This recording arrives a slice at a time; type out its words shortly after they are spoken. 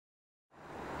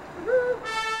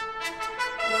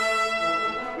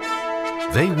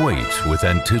They wait with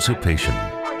anticipation.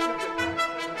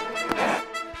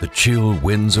 The chill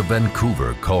winds of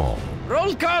Vancouver call.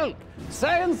 Roll call!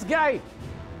 Science guy!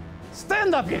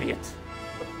 Stand up, idiot!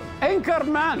 Anchor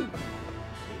man!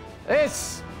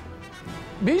 Yes!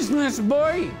 Business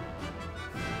boy!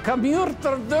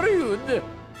 Commuter dude!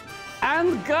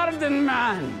 And garden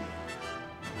man!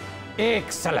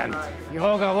 Excellent!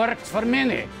 Yoga works for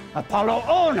many. Apollo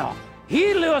Ono!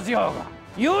 He loves yoga!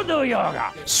 You do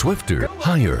yoga! Swifter,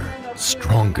 higher,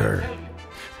 stronger.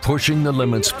 Pushing the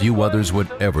limits few others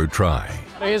would ever try.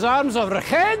 Raise arms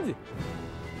overhead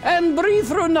and breathe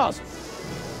through nose.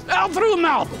 Out through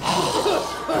mouth.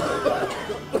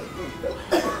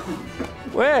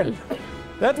 Well,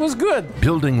 that was good.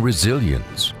 Building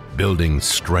resilience, building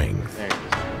strength.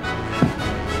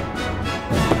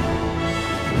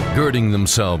 Girding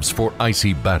themselves for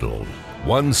icy battle.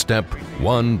 One step,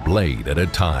 one blade at a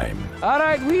time. All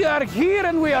right, we are here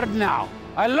and we are now.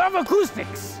 I love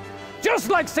acoustics.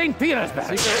 Just like St.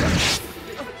 Petersburg.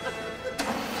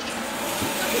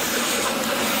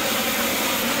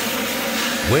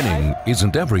 Winning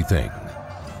isn't everything.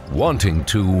 Wanting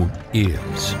to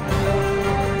is.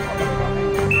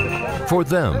 For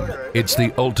them, it's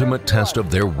the ultimate test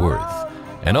of their worth,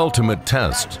 an ultimate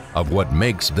test of what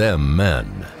makes them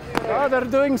men. Oh, they're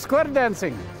doing square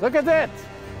dancing. Look at that.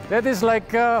 That is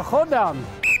like hoedown.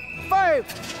 5.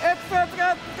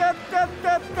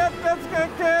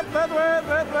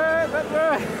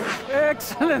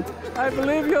 Excellent. I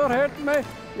believe you hurt me.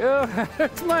 You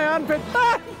hurt my armpit.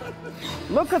 Ah!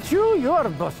 Look at you.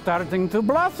 You're starting to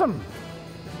blossom.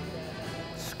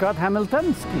 Scott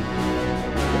Hamiltonski.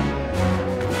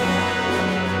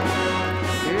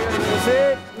 Here you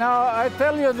see. Now, I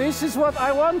tell you, this is what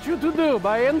I want you to do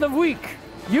by end of week.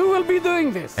 You will be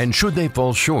doing this. And should they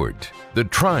fall short, the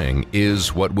trying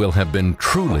is what will have been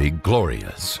truly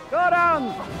glorious. Go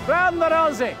round the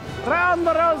rosy, round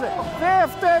the rosy.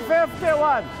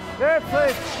 50-51.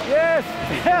 Yes,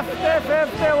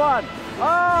 50-51.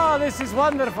 Oh, this is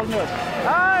wonderful news.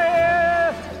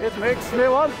 It makes me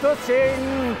want to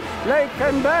sing like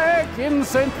I'm back in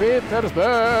St.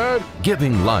 Petersburg.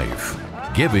 Giving life,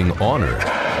 giving honor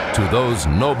to those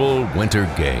noble winter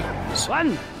games.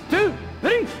 1, 2,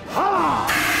 3.